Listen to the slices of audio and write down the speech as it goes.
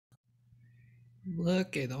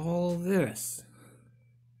Look at all this.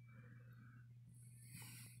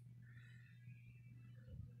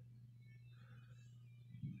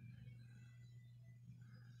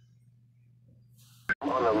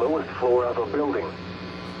 On the lowest floor of a building. On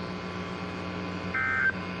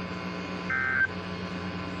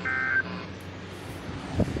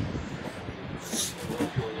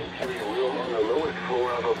the lowest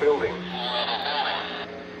floor of a building.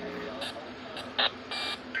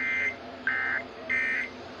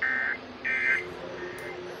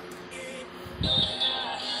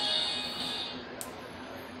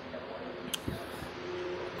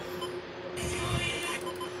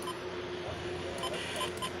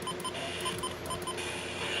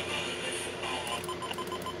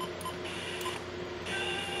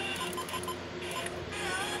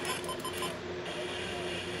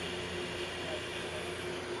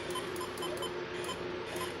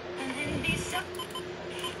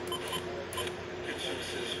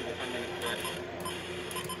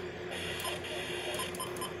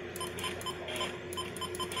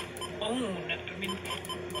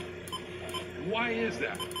 Why is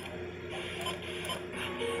that?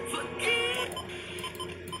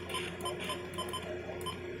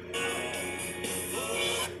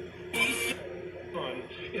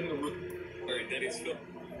 In the room that is filled.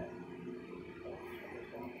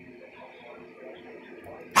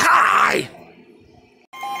 Hi!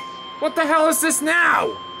 What the hell is this now? A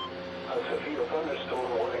severe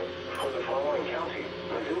thunderstorm warning for the following county: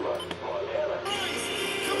 Missoula, Montana.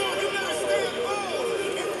 Come on, you gotta stand up in person.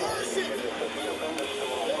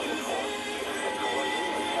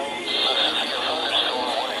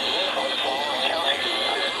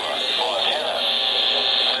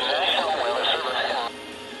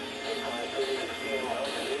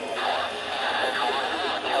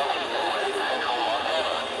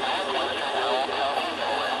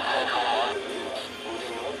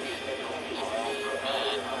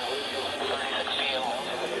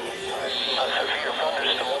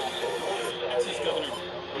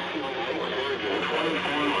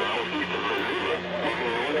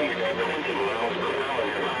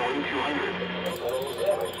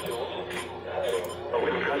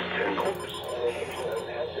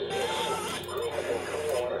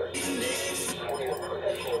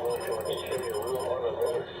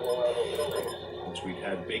 We've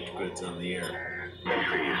had baked goods on the air.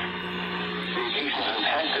 Locations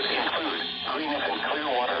impacted include Greenup and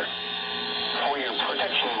Clearwater. For your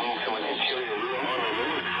protection, move to an interior room on the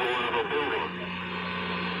lowest floor of a building.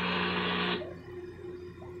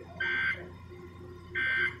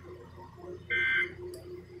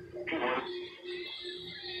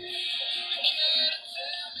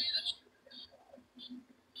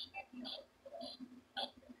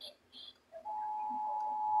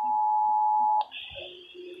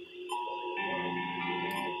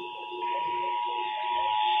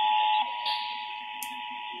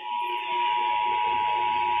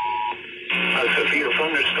 A severe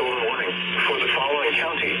thunderstorm warning for the following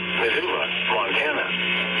county: Missoula, Montana.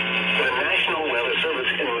 The National Weather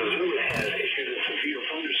Service in Missoula has issued a severe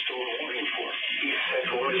thunderstorm warning for East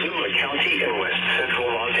Central Missoula County and West Central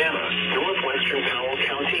Montana, Northwestern Powell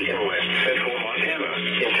County and West Central Montana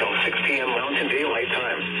until 6 p.m. Mountain Daylight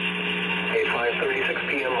Time. At 5:36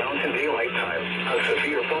 p.m. Mountain Daylight Time, a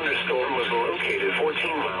severe thunderstorm was located 14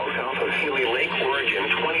 miles south of Healy Lake, Oregon,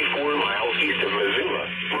 24 miles east of Missoula,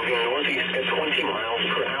 moving northeast at 20 miles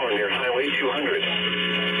per hour near Highway 200.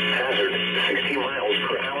 Hazard, 60 miles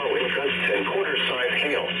per hour wind gusts and quarter-size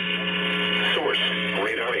hail. Source,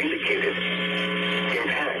 radar indicated.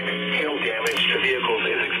 Impact, hail damage to vehicles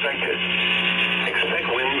is expected. Expect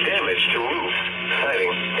wind damage to roof,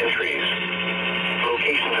 siding, and trees.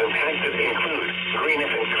 Locations impacted include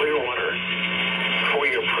Greenup and Clearwater. For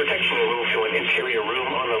your protection, move to an interior room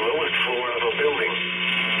on the lowest floor of a building.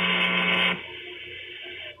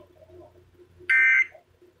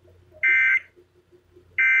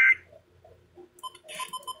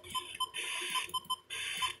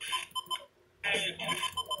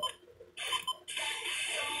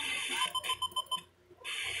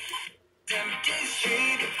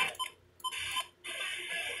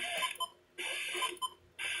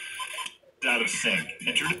 Out of sync.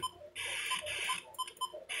 Enter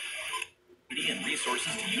and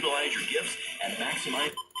resources to utilize your gifts and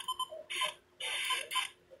maximize.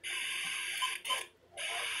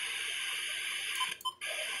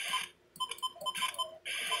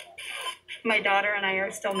 My daughter and I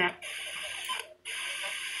are still married.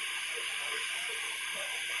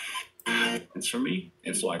 It's for me.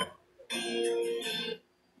 It's like.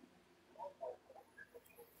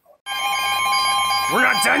 We're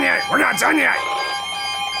not done yet! We're not done yet!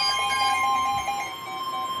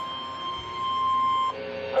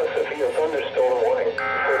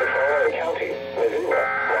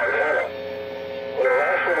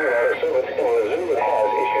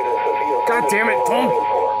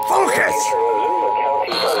 West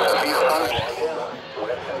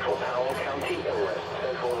Central Powell County and West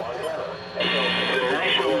Central Montana. The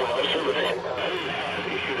National Weather Service has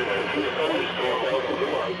issued a severe thunderstorm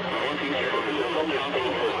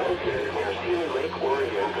near Sealy Lake,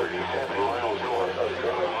 Oregon, 37 miles north of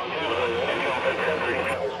Drummond, Montana, and held at 70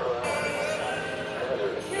 miles per hour.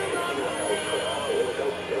 Hazard, 60 miles per hour with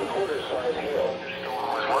gusts and quarter-size hail.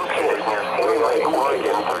 Was located near Sealy Lake,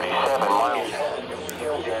 Oregon, 37 miles.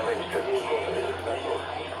 Hail damage to vehicles is expected.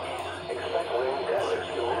 Expect wind damage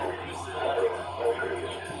to roofs, flooding, and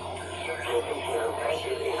trees. Location of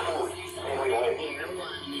patches include Sealy Lake.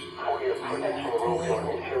 For your protection, move to an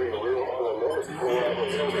interior room on the north floor of the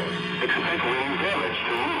building. Expect wind damage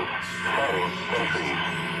to roofs, flooding, and trees.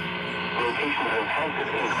 Locations and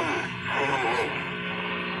hazards include Sealy Lake.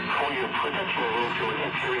 For your protection, move to an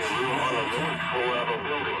interior room on the north floor of a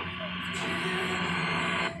building.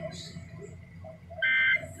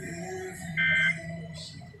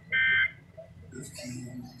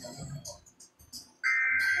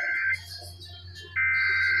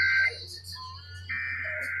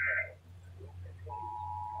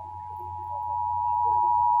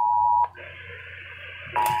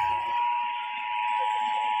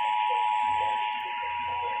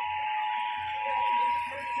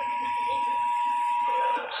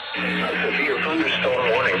 A severe thunderstorm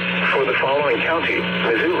warning for the following county: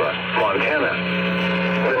 Missoula, Montana.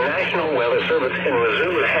 The National Weather Service in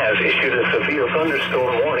Missoula has issued a severe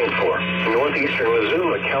thunderstorm warning for northeastern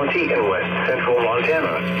Missoula County and West Central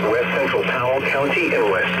Montana, West Central Powell County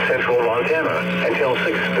and West Central Montana until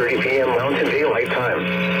 6:30 p.m. Mountain Daylight Time.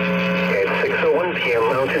 At 6:01 p.m.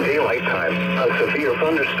 Mountain Daylight Time, a severe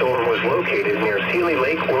thunderstorm was located near Sealy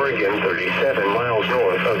Lake, Oregon, 37 miles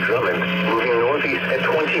north of Drummond, moving northeast at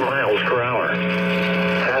 20 miles per hour.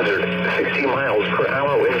 Hazard, 60 miles per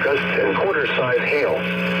hour wind gusts and quarter-size hail.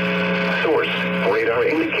 Source, radar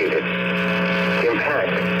indicated.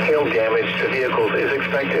 Impact, hail damage to vehicles is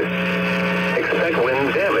expected. Expect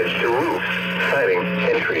wind damage to roofs, siding,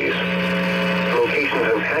 and trees. Locations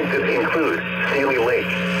impacted include Sealy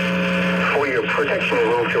Lake. For your protection,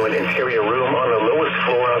 move to an interior room on the lowest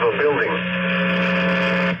floor of a building.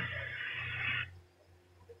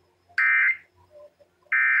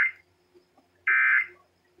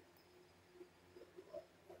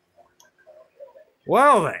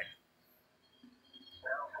 Well then. Now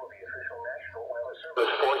for the official National Weather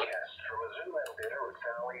Service forecast for Missoula and Bitterroot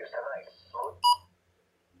Valleys tonight.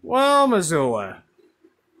 Well, Missoula.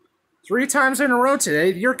 3 times in a row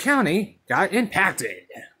today, your county got impacted.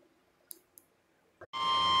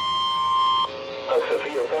 A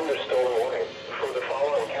severe thunderstorm warning for the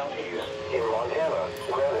following counties in Montana,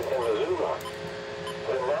 Granite, and Missoula.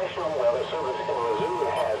 The National Weather Service in Missoula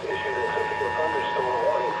has issued a severe thunderstorm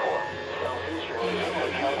warning for southeastern Missoula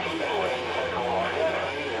County and West Central Montana,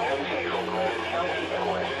 North Central Granite County and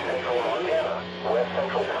West Central Montana, West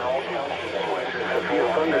Central Powell County and West. Severe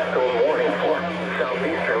thunderstorm warning for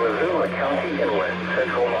southeastern Missoula County and West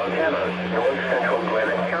Central Montana, North Central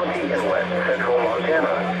Granite County and West Central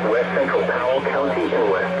Montana, West Central Powell County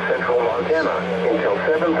and West Central Montana until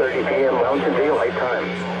 7:30 p.m. Mountain Daylight Time.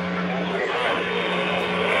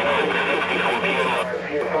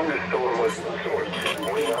 The thunderstorm was the source.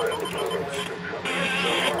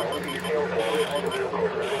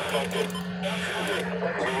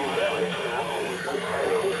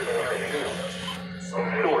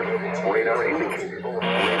 Source, radar indicated.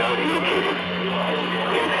 Radar indicated.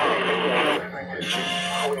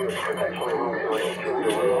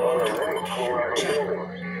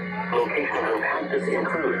 Locations impacted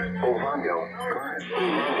include Ovando,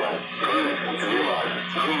 Missoula,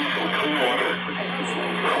 Greece, and Clearwater.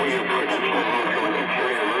 For your protection, move to an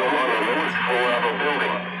interior room on the north floor of a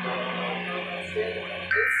building.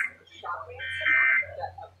 It's shocking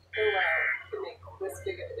that a pillow can make this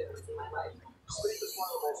big of a difference in my life. Sleep is one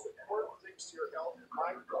of the most important things to your health.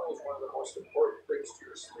 Mindful is one of the most important things to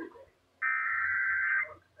your sleep.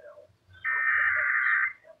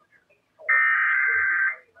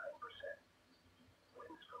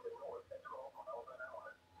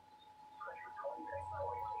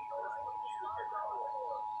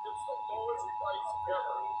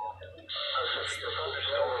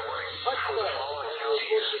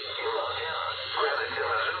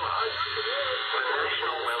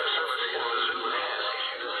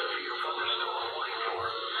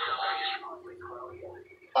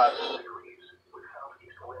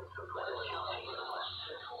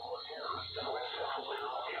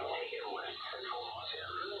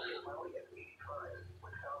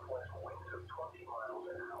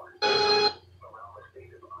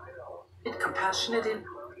 Compassionate in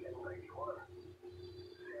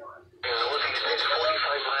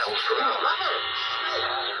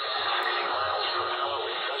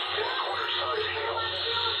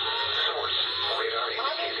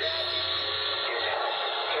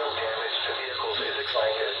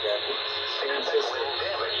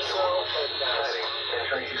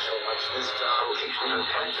Thank you so much. This location and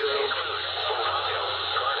time to include Orlando,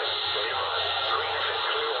 Garden, Nimrod, Greens, and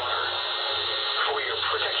Clearwater. For your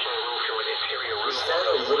protection, move to an interior room on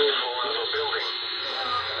the lowest floor of a building.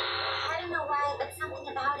 I don't know why, but something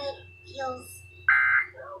about it feels...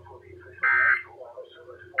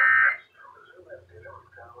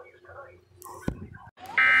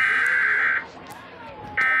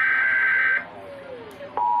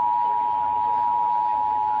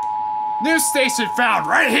 News station found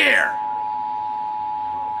right here!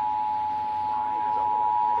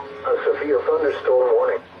 A severe thunderstorm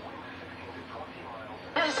warning.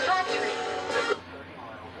 Satisfactory.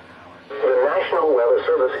 The National Weather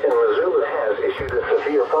Service in Missoula has issued a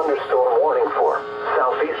severe thunderstorm warning for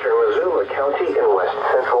southeastern Missoula County in west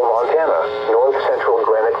central Montana, north central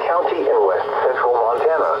Granite County in west central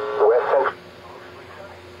Montana, west central...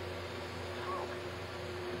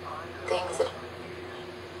 Things that...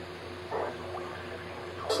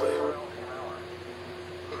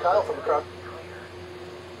 Kyle from the crowd.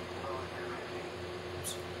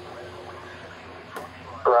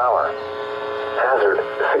 per hour. Hazard,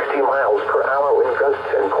 60 miles per hour wind gusts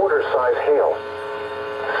and quarter-size hail.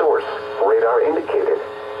 Source, radar indicated.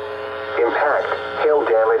 Impact, hail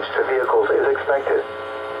damage to vehicles is expected.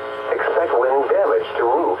 Expect wind damage to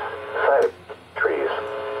roofs, side trees.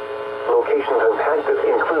 Locations impacted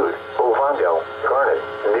include Ovando, Garnet,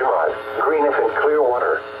 Nimrod, Greeniff, and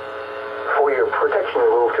Clearwater. For your protection,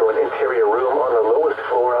 move to an interior room on the lowest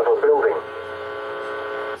floor of a building.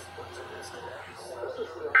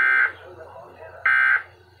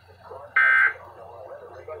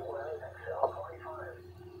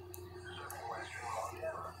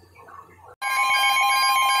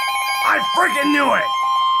 I freaking knew it!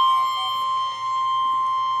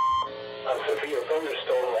 A severe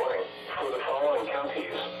thunderstorm warning for the following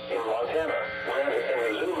counties in Montana, Granite, and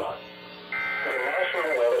Missoula. The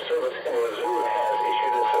National Weather Service in Missoula has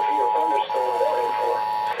issued a severe thunderstorm warning for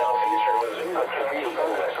southeastern Missoula County and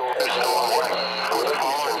west central Montana. For the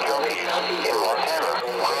following counties in Montana,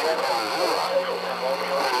 Granite, and Missoula.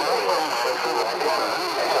 Central Montana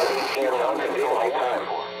at 8 p.m. Mountain Daylight Time.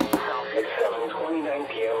 At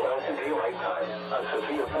 7:29 p.m. Mountain Daylight Time, a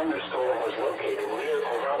severe thunderstorm was located near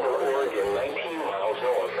Ovando, Oregon, 19 miles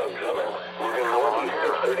north of Drummond, moving northeast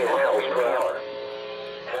at 30 miles per hour.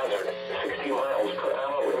 Hazard, 60 miles per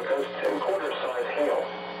hour wind gusts and quarter-size hail.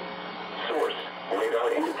 Source,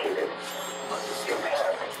 radar indicated.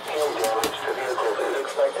 Impact, hail damage to vehicles is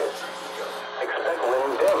expected. Expect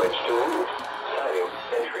wind damage to roofs, siding,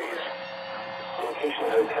 and trees.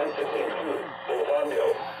 Locations impacted include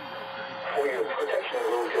Ovando. For your protection,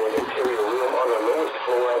 move to an interior room on the lowest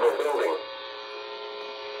floor of a building.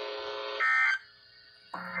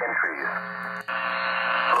 And trees.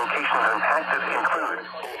 Locations impacted include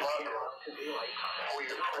for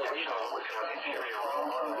your protection, move to an interior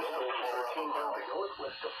room on the lowest floor of a building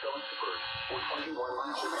northwest of Phillipsburg, with 21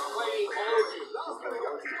 miles per hour.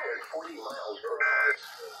 Northeast at 40 miles per hour.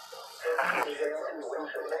 Gale and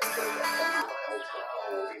winds at 90 miles per hour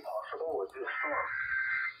will be possible with this storm.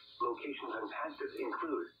 Locations impacted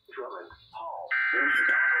include Drummond, Hall, New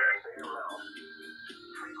Chicago, and Bear Mountain.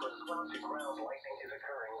 Frequent cloud-to-ground lightning is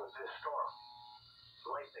occurring with this storm.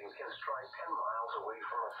 Lightning can strike 10 miles away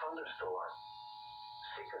from a thunderstorm.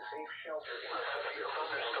 Seek a safe shelter in a severe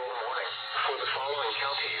thunderstorm warning for the following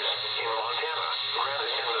counties in Montana,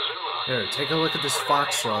 Granite, and Missoula. Here, take a look at this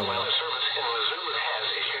Fox logo. Weather Service in Missoula has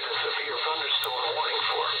issued a severe thunderstorm warning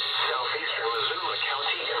for southeastern Missoula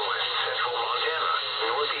County and west central Montana,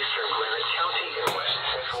 northeastern Granite County and west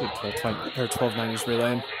central Montana, 1290s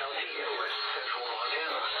relaying. County and west central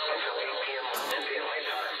Montana until 8 p.m. Mountain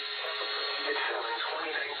Daylight Time. At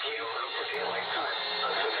 7:29 p.m. Mountain Daylight Time,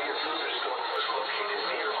 a severe thunderstorm was located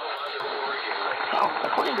near Ovando, Oregon.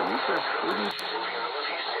 According to research, moving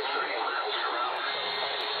northeast at 30 miles per hour.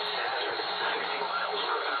 Hazard, 60 miles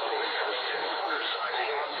per hour wind gusts and quarter-size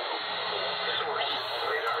hail. Source,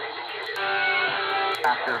 radar indicated.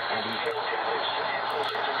 Hail damage to vehicles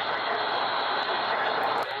is expected. Expect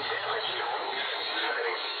wind damage to roofs,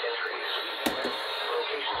 siding, and trees.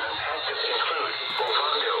 Locations impacted include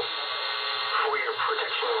Ovando. For your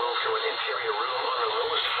protection, move to an interior room on the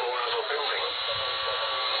lowest floor of a building.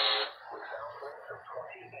 With south winds of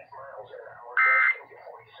 28 miles an hour gusting to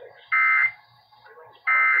 46. Feelings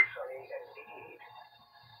partly sunny and 88.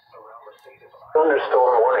 Around the state of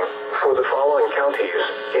thunderstorm warning for the following counties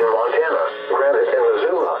in Montana, Granite, and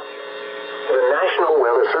Missoula. The National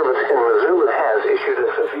Weather Service in Missoula has issued a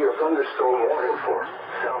severe thunderstorm warning for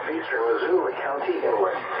southeastern Missoula County and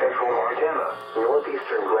west central Montana,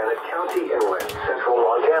 northeastern Granite County and west central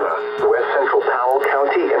Montana, west central Powell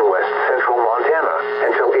County and west central Montana, and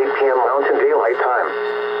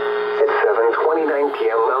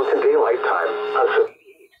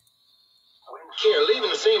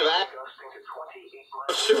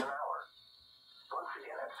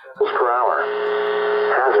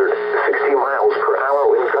Hazard, 60 miles per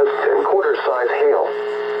hour wind gusts and quarter-size hail.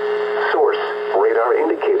 Source, radar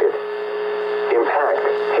indicated. Impact,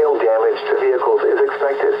 hail damage to vehicles is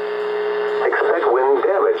expected. Expect wind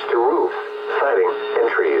damage to roofs, siding, and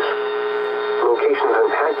trees. Locations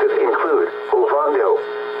impacted include Ovando.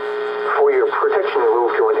 For your protection,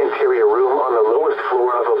 move to an interior room on the lowest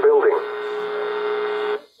floor of a building.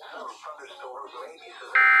 Some thunderstorms may be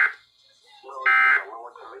severe. Lows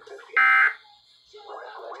lower to mid-50s.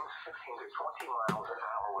 West winds 15 to 20 miles an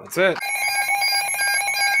hour. That's it.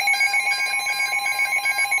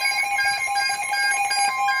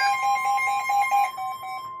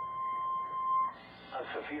 A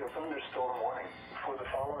severe thunderstorm warning for the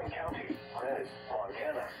following counties: Red,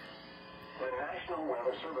 Montana. The National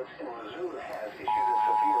Weather Service in Missoula has issued a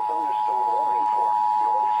severe thunderstorm warning for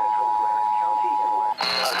north central Granite County and west.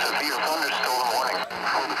 A severe thunderstorm warning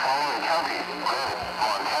for the following counties: Red,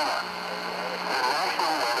 Montana. The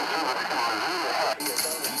National Weather Service in Missoula has issued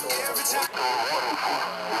a thunderstorm warning for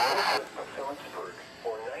northwest of Phillipsburg,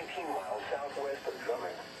 or 19 miles southwest of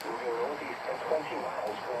Drummond, moving northeast at 20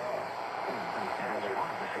 miles per hour. Hazard,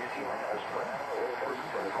 60 miles per hour wind gusts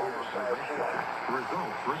and quarter-size hail.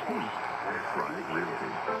 Results received.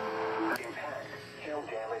 Impact, hail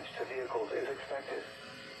damage to vehicles is expected.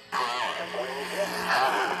 Wind damage.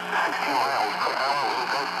 Hazard, 60 miles per hour wind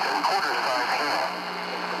gusts and quarter-size hail.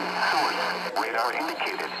 Source, radar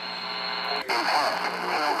indicated. Impact,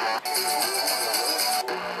 hail damage.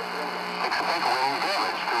 Expect wind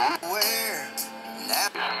damage to where?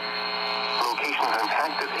 Locations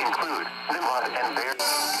impacted include Nimrod and Bear.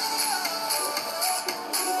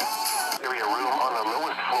 Area room on the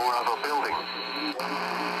lowest floor of a building.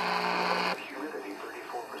 Humidity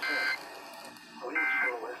 34%. Winds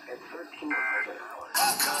from west at 13 miles an hour.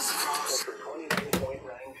 Temperature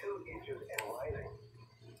 29.92 inches and rising.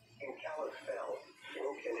 In Kalispell,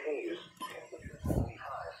 smoke and haze. Temperature 75.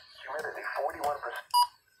 Humidity 41%.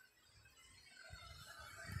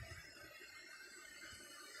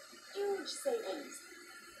 Huge savings.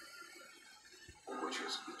 Which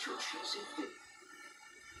is your choosing.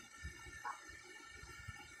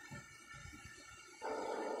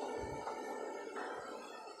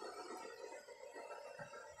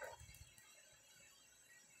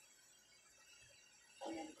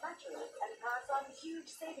 Manufacturers and pass on huge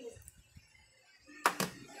savings.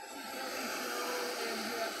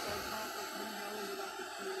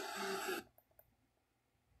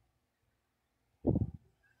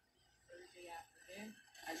 Thursday afternoon,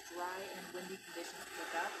 as dry and windy conditions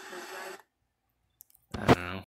pick up, the dry